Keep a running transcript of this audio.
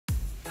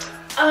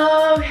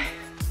Okay.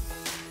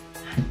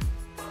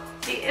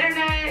 The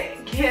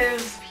internet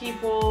gives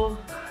people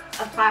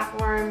a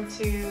platform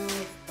to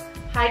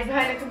hide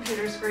behind a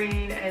computer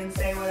screen and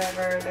say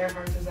whatever their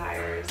heart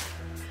desires.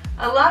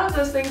 A lot of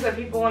those things that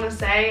people want to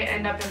say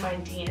end up in my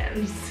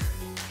DMs.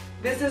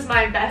 This is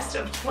my best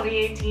of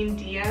 2018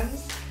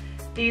 DMs.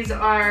 These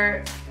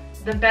are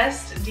the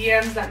best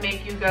DMs that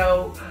make you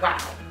go, wow.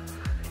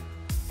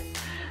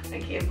 I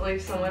can't believe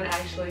someone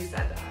actually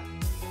said that.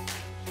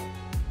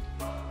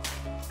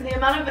 The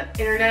amount of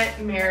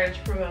internet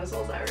marriage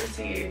proposals I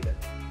received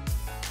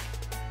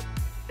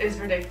is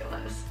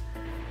ridiculous.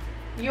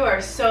 You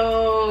are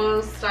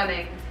so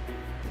stunning.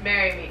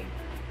 Marry me.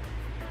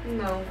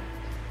 No.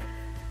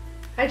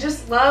 I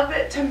just love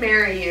to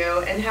marry you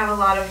and have a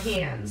lot of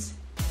hands.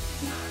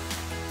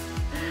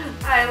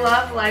 I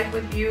love life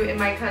with you in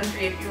my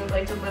country if you would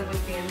like to live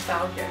with me in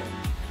Falcon.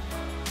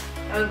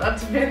 I would love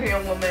to marry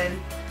a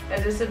woman,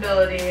 a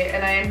disability,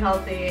 and I am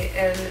healthy,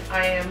 and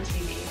I am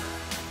TV.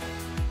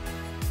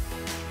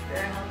 You're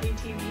a healthy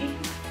TV?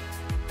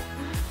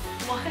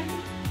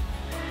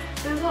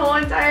 What? This whole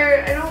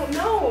entire, I don't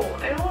know.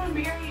 I don't want to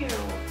marry you.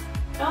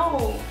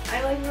 No,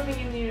 I like living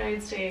in the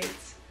United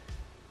States.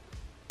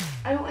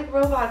 I don't like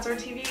robots or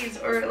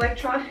TVs or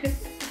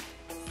electronics.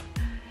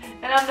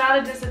 And I'm not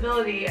a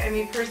disability. I'm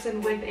a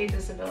person with a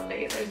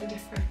disability. There's a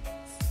difference.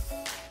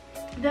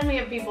 Then we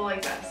have people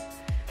like this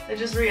that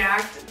just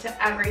react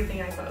to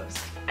everything I post.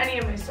 Any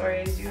of my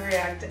stories, you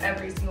react to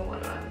every single one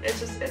of them.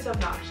 It's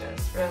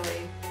obnoxious,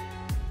 really.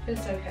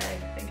 It's okay,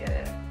 I get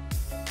it.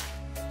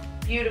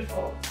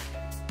 Beautiful.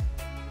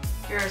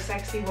 You're a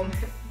sexy woman.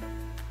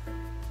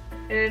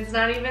 And it's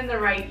not even the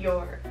right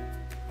your.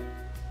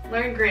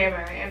 Learn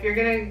grammar. If you're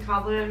gonna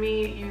compliment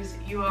me, use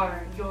you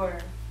are, your,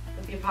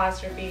 with the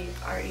apostrophe,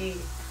 R-E.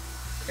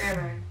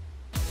 Grammar.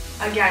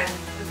 Again,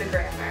 with the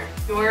grammar.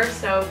 You're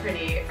so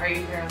pretty. Are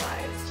you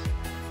paralyzed?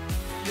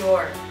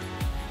 Your.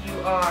 You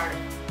are.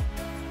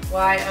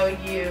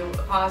 Y-O-U,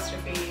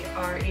 apostrophe,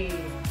 R-E.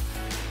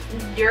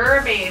 You're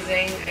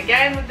amazing.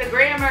 Again, with the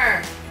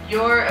grammar.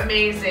 You're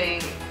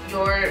amazing.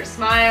 Your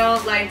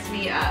smile lights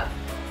me up.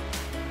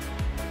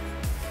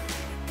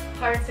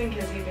 Hearts and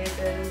kissy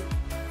faces.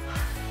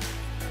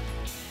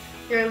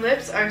 Your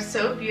lips are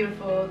so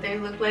beautiful. They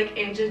look like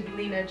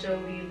Angelina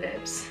Jolie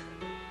lips.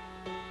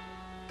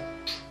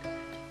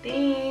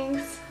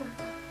 Thanks.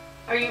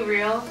 Are you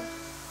real?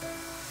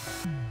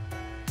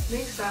 I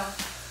think so.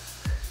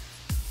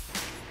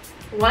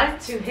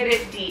 Want to hit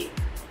it deep.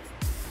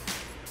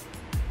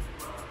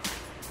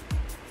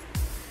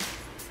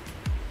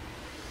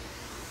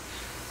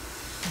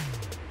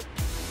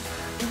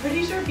 I'm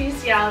pretty sure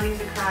bestiality is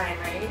a crime,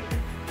 right?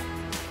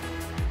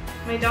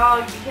 My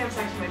dog, you can't have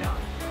sex with my dog.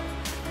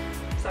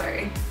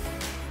 Sorry.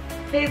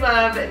 Hey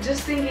love,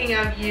 just thinking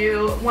of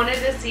you. Wanted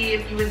to see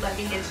if you would let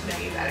me get to know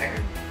you better.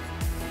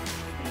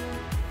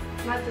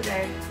 Not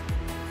today.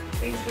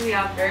 Thanks for the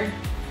offer.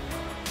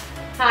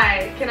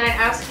 Hi, can I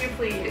ask you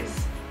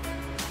please?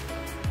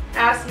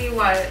 Ask me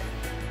what?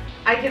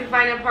 I can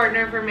find a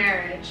partner for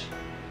marriage.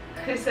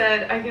 I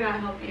said, I cannot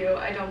help you.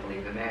 I don't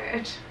believe in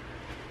marriage.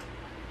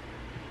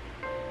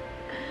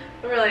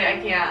 But really, I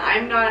can't.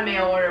 I'm not a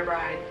mail order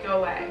bride. Go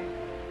away.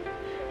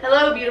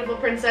 Hello, beautiful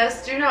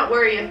princess. Do not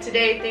worry if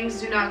today things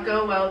do not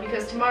go well,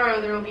 because tomorrow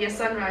there will be a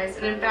sunrise,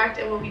 and in fact,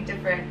 it will be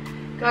different.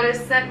 God has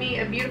sent me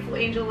a beautiful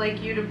angel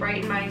like you to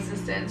brighten my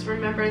existence.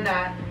 Remember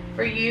that.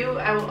 For you,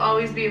 I will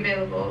always be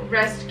available.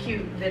 Rest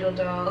cute, little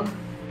doll.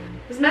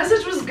 This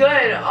message was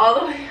good all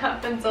the way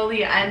up until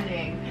the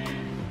ending.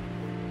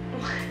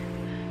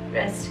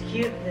 Rest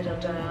cute, little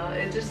doll.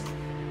 It just,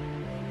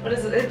 what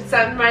is it? It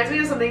reminds me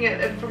of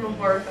something from a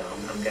horror film.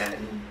 I'm good.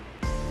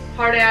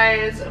 Hard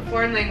eyes,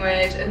 foreign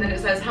language, and then it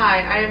says,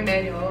 hi, I am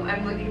Manuel.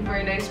 I'm looking for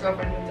a nice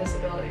girlfriend with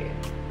disability.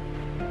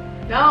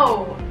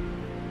 No.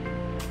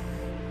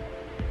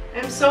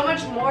 I'm so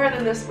much more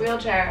than this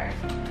wheelchair.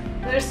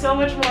 There's so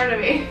much more to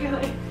me.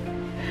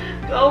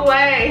 Like, go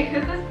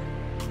away.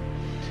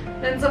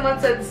 Then someone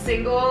said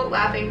single,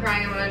 laughing,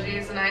 crying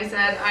emojis, and I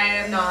said, I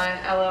am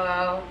not,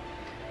 LOL.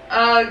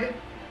 Ugh.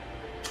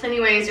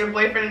 Anyways, your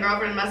boyfriend and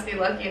girlfriend must be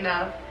lucky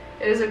enough.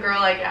 It is a girl,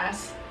 I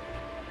guess.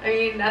 I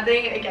mean,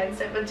 nothing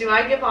against it, but do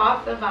I give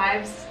off the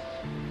vibes?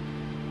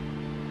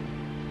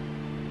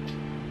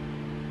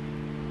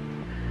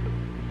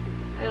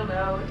 I don't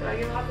know. Do I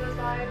give off those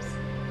vibes?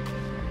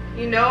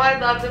 You know I'd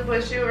love to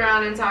push you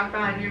around and talk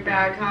behind your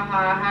back.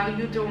 Haha, how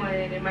you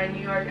doing in my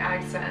New York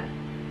accent?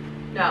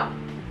 No.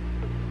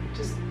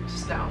 Just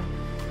no.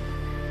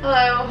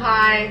 Hello,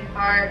 hi,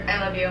 heart, I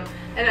love you.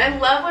 And I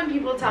love when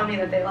people tell me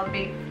that they love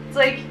me. It's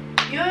like,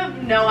 you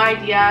have no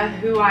idea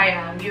who I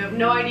am. You have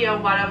no idea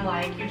what I'm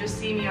like. You just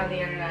see me on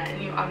the internet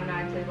and you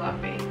automatically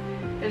love me.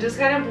 It just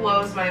kind of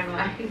blows my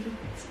mind.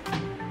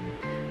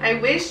 I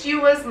wish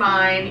you was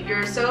mine.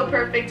 You're so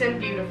perfect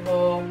and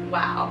beautiful.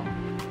 Wow.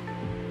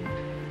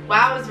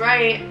 Wow is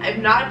right.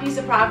 I'm not a piece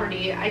of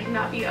property. I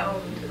cannot be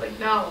owned. Like,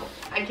 no,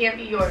 I can't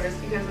be yours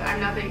because I'm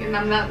nothing and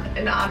I'm not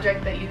an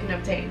object that you can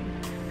obtain.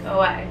 Go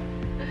away.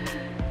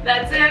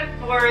 That's it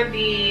for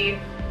the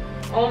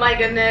Oh my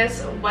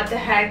goodness, what the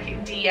heck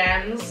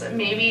DMs.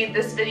 Maybe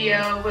this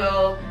video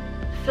will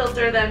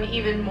filter them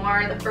even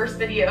more. The first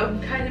video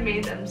kind of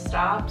made them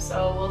stop,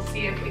 so we'll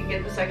see if we can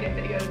get the second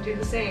video to do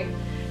the same.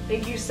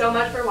 Thank you so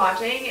much for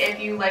watching. If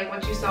you like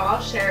what you saw,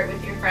 share it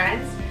with your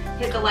friends.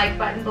 Hit the like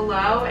button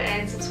below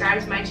and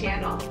subscribe to my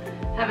channel.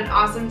 Have an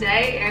awesome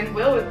day and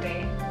will with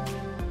me.